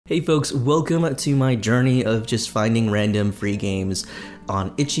Hey folks, welcome to my journey of just finding random free games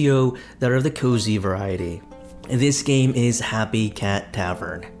on itch.io that are of the cozy variety. This game is Happy Cat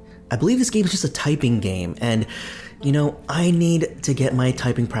Tavern. I believe this game is just a typing game, and you know, I need to get my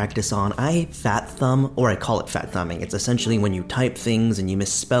typing practice on. I fat thumb, or I call it fat thumbing. It's essentially when you type things and you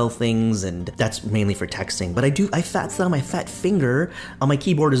misspell things, and that's mainly for texting. But I fat thumb, I fat finger on my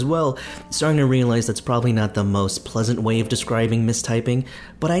keyboard as well. Starting to realize that's probably not the most pleasant way of describing mistyping,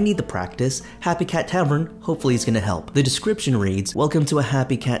 but I need the practice. Happy Cat Tavern, hopefully is gonna help. The description reads, welcome to a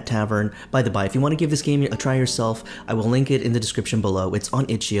Happy Cat Tavern. By the by, if you want to give this game a try yourself, I will link it in the description below. It's on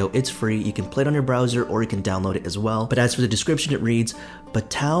itch.io, it's free, you can play it on your browser or you can download it as well. But as for the description, it reads,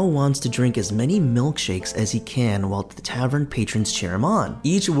 Batou wants to drink as many milkshakes as he can while the tavern patrons cheer him on.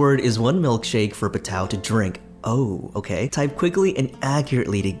 Each word is one milkshake for Batou to drink. Oh, okay. Type quickly and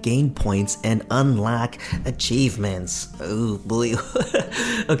accurately to gain points and unlock achievements. Oh boy.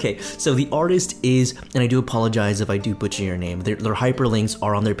 Okay, so the artist is, and I do apologize if I do butcher your name, their hyperlinks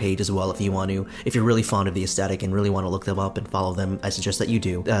are on their page as well if you want to, if you're really fond of the aesthetic and really want to look them up and follow them, I suggest that you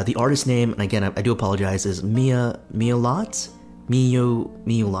do. The artist name, and again, I do apologize, is Miolot?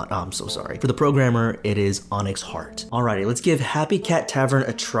 Oh, I'm so sorry. For the programmer, it is Onyx Heart. Alrighty, let's give Happy Cat Tavern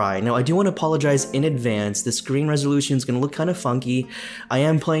a try. Now, I do want to apologize in advance. The screen resolution is going to look kind of funky. I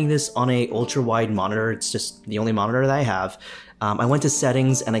am playing this on a ultra-wide monitor. It's just the only monitor that I have. I went to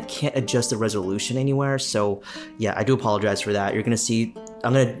settings and I can't adjust the resolution anywhere. So yeah, I do apologize for that. You're going to see, I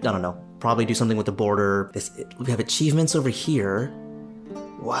don't know, probably do something with the border. We have achievements over here.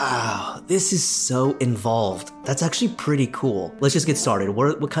 Wow, this is so involved. That's actually pretty cool. Let's just get started.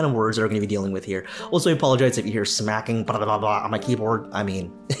 What kind of words are we going to be dealing with here? Also, I apologize if you hear smacking blah, blah, blah, blah on my keyboard. I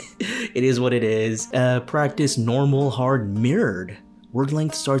mean, it is what it is. Practice normal, hard, mirrored. Word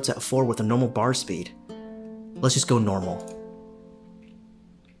length starts at 4 with a normal bar speed. Let's just go normal.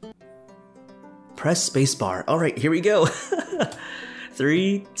 Press spacebar. All right, here we go.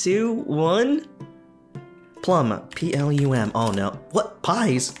 3, 2, 1. Plum, P-L-U-M. Oh no. What?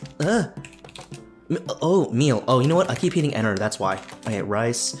 Pies? Oh, meal. Oh, you know what? I keep hitting enter, that's why. Okay,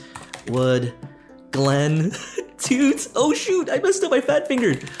 rice, wood, Glen, toots. Oh shoot, I messed up, I fat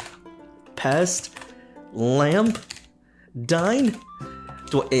fingered. Pest, lamp, dine.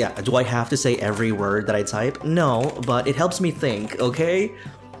 Do I have to say every word that I type? No, but it helps me think, okay?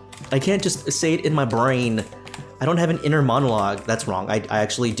 I can't just say it in my brain. I don't have an inner monologue. That's wrong. I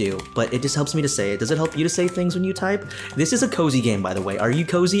actually do, but it just helps me to say it. Does it help you to say things when you type? This is a cozy game, by the way. Are you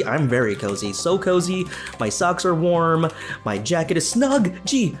cozy? I'm very cozy. So cozy. My socks are warm. My jacket is snug.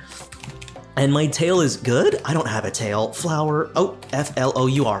 Gee. And my tail is good? I don't have a tail. Flour. Oh,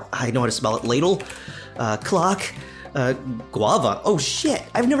 F-L-O-U-R. I know how to spell it. Ladle. Clock. Guava. Oh shit.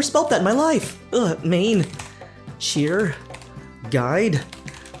 I've never spelled that in my life. Main. Cheer. Guide.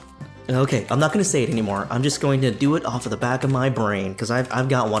 Okay, I'm not going to say it anymore. I'm just going to do it off of the back of my brain, because I've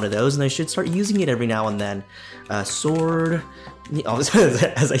got one of those, and I should start using it every now and then. Sword... Oh,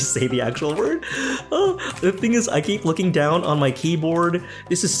 as I say the actual word. Oh, the thing is, I keep looking down on my keyboard.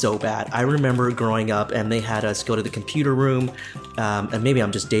 This is so bad. I remember growing up, and they had us go to the computer room, and maybe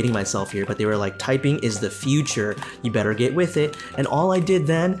I'm just dating myself here, but they were like, typing is the future. You better get with it. And all I did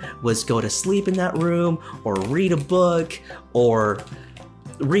then was go to sleep in that room, or read a book, or...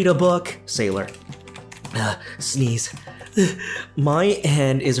 read a book. Sailor. Sneeze. My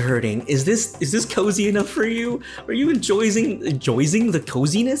hand is hurting. Is this cozy enough for you? Are you enjoying the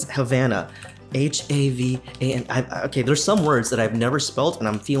coziness? Havana. H-A-V-A-N. Okay, there's some words that I've never spelt, and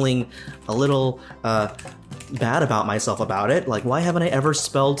I'm feeling a little bad about myself about it. Like, why haven't I ever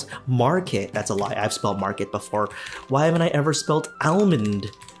spelled market? That's a lie. I've spelled market before. Why haven't I ever spelled almond?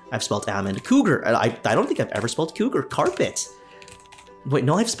 I've spelled almond. Cougar. I don't think I've ever spelled cougar. Carpet. Wait,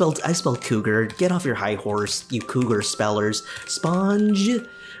 no, I've spelled cougar. Get off your high horse, you cougar spellers. Sponge,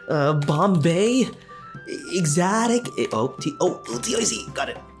 Bombay, exotic. T-I-C, got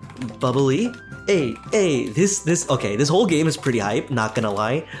it. Bubbly. Hey, okay, this whole game is pretty hype, not gonna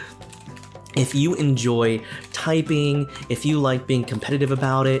lie. If you enjoy typing, if you like being competitive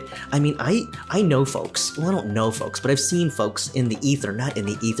about it, I mean, I know folks, well, I don't know folks, but I've seen folks in the ether, not in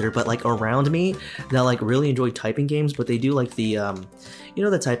the ether, but like around me that like really enjoy typing games, but they do like the, you know,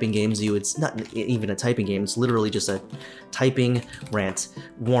 the typing games it's not even a typing game, it's literally just a typing rant,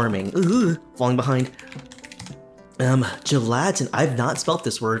 warming, falling behind. Gelatin. I've not spelt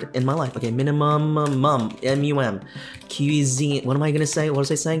this word in my life. Okay, minimum, M-U-M. cuisine. What am I gonna say? What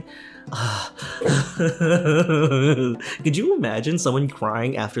was I saying? Could you imagine someone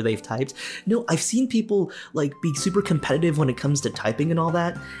crying after they've typed? No, I've seen people like be super competitive when it comes to typing and all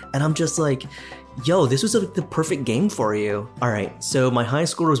that, and I'm just like, yo, this was the perfect game for you. Alright, so my high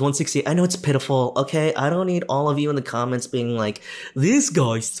score was 168. I know it's pitiful, okay? I don't need all of you in the comments being like, this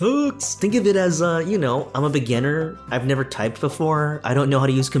guy sucks. Think of it as, you know, I'm a beginner. I've never typed before. I don't know how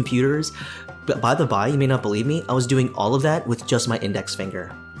to use computers. But by the by, you may not believe me, I was doing all of that with just my index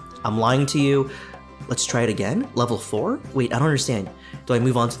finger. I'm lying to you. Let's try it again. Level 4? Wait, I don't understand. Do I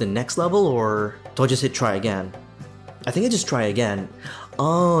move on to the next level, or do I just hit try again? I think I just try again.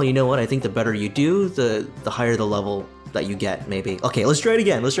 Oh, you know what? I think the better you do, the higher the level that you get, maybe. Okay, let's try it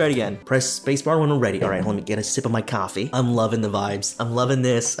again. Let's try it again. Press spacebar when we're ready. All right, let me get a sip of my coffee. I'm loving the vibes. I'm loving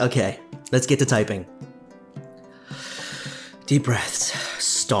this. Okay, let's get to typing. Deep breaths.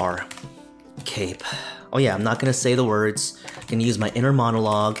 Star. Cape. Oh yeah, I'm not gonna say the words. I'm gonna use my inner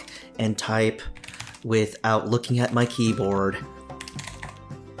monologue and type without looking at my keyboard.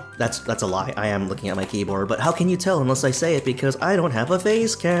 That's a lie. I am looking at my keyboard, but how can you tell unless I say it because I don't have a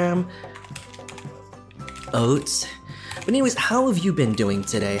face cam? Oats. But anyways, how have you been doing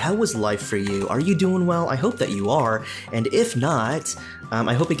today? How was life for you? Are you doing well? I hope that you are, and if not,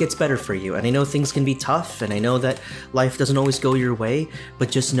 I hope it gets better for you. And I know things can be tough, and I know that life doesn't always go your way,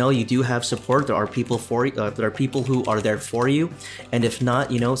 but just know you do have support. There are people for you. There are people who are there for you, and if not,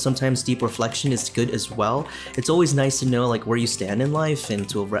 you know, sometimes deep reflection is good as well. It's always nice to know like where you stand in life and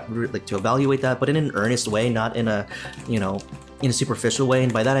to evaluate that, but in an earnest way, not in a, you know, in a superficial way.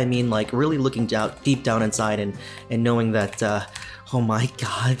 And by that I mean like really looking deep down inside and knowing that oh my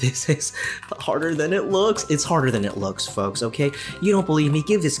god, this is harder than it looks. It's harder than it looks, folks, okay? You don't believe me?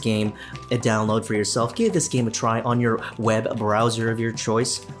 Give this game a download for yourself. Give this game a try on your web browser of your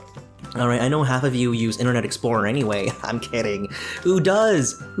choice. Alright, I know half of you use Internet Explorer anyway. I'm kidding. Who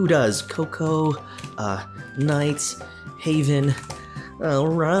does? Who does? Coco, Night, Haven,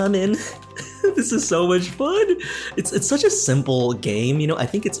 Ramen. This is so much fun. It's such a simple game, you know. I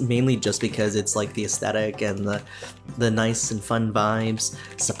think it's mainly just because it's like the aesthetic and the nice and fun vibes.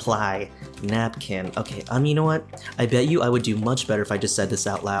 Supply, napkin. Okay, you know what? I bet you I would do much better if I just said this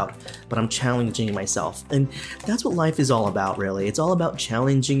out loud, but I'm challenging myself. And that's what life is all about, really. It's all about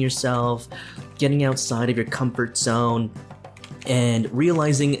challenging yourself, getting outside of your comfort zone, and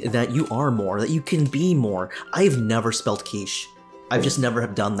realizing that you are more, that you can be more. I've never spelled quiche. I've just never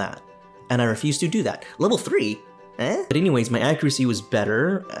have done that. And I refuse to do that. Level 3? Eh? But anyways, my accuracy was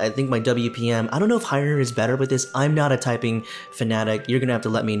better. I think my WPM, I don't know if higher is better with this. I'm not a typing fanatic. You're gonna have to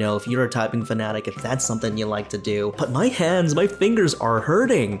let me know if you're a typing fanatic, if that's something you like to do. But my hands, my fingers are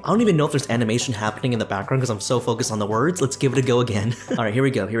hurting. I don't even know if there's animation happening in the background because I'm so focused on the words. Let's give it a go again. All right, here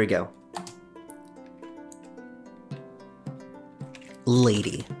we go, here we go.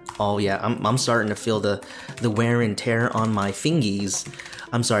 Lady. Oh yeah, I'm starting to feel the wear and tear on my fingies.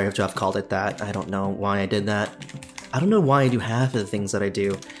 I'm sorry if Jeff called it that. I don't know why I did that. I don't know why I do half of the things that I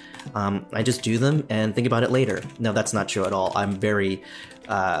do. I just do them and think about it later. No, that's not true at all. I'm very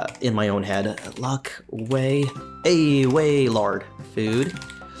in my own head. Luck, way, lard. Food.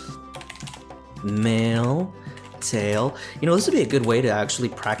 Mail, tail. You know, this would be a good way to actually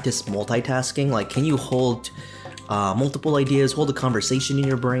practice multitasking. Like, can you hold multiple ideas, hold a conversation in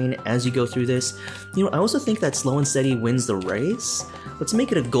your brain as you go through this? You know, I also think that slow and steady wins the race. Let's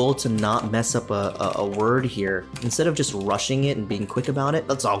make it a goal to not mess up a word here. Instead of just rushing it and being quick about it,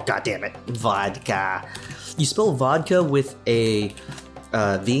 let's all, goddammit, vodka. You spell vodka with a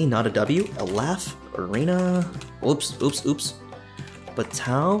V, not a W. A laugh, arena. Oops.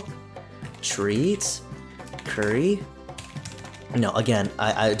 Batou, treat, curry. No, again,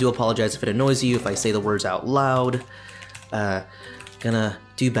 I do apologize if it annoys you if I say the words out loud. Gonna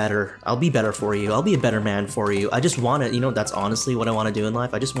do better. I'll be better for you. I'll be a better man for you. I just want to, you know, that's honestly what I want to do in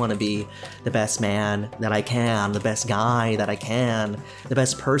life. I just want to be the best man that I can, the best guy that I can, the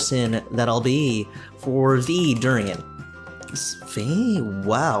best person that I'll be for thee during it.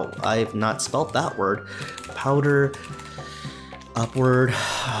 Wow, I've not spelt that word. Powder, upward,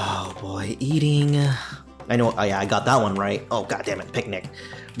 oh boy, eating. I know, oh yeah, I got that one right. Oh, goddammit, picnic.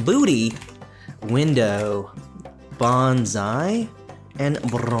 Booty, window, bonsai, and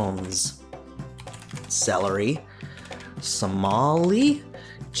bronze. Celery, Somali,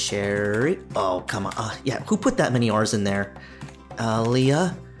 cherry. Oh, come on. Yeah, who put that many R's in there?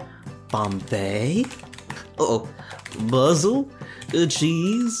 Alia, Bombay. Uh-oh. Basil,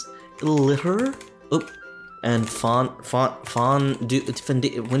 cheese, litter. Oh, and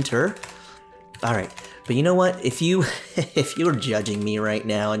winter. All right. But you know what? If you if you're judging me right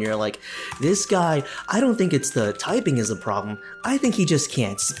now and you're like, this guy, I don't think it's the typing is a problem. I think he just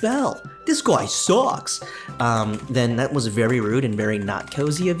can't spell. This guy sucks. Then that was very rude and very not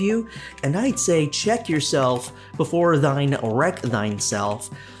cozy of you. And I'd say check yourself before thine wreck thine self.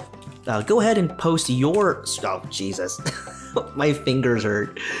 Go ahead and post your... Oh, Jesus. My fingers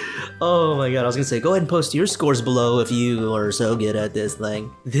hurt. Oh my god, I was gonna say, go ahead and post your scores below if you are so good at this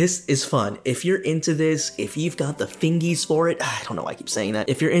thing. This is fun. If you're into this, if you've got the fingies for it, I don't know why I keep saying that.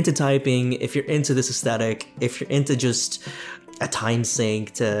 If you're into typing, if you're into this aesthetic, if you're into just a time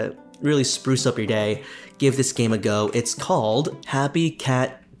sink to really spruce up your day, give this game a go. It's called Happy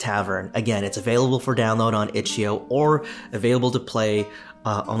Cat Tavern. Again, it's available for download on itch.io or available to play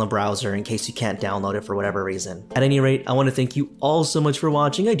on the browser in case you can't download it for whatever reason. At any rate, I want to thank you all so much for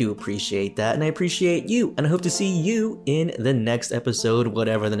watching. I do appreciate that, and I appreciate you, and I hope to see you in the next episode,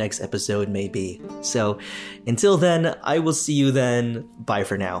 whatever the next episode may be. So, until then, I will see you then. Bye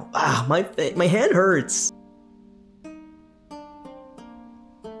for now. My hand hurts.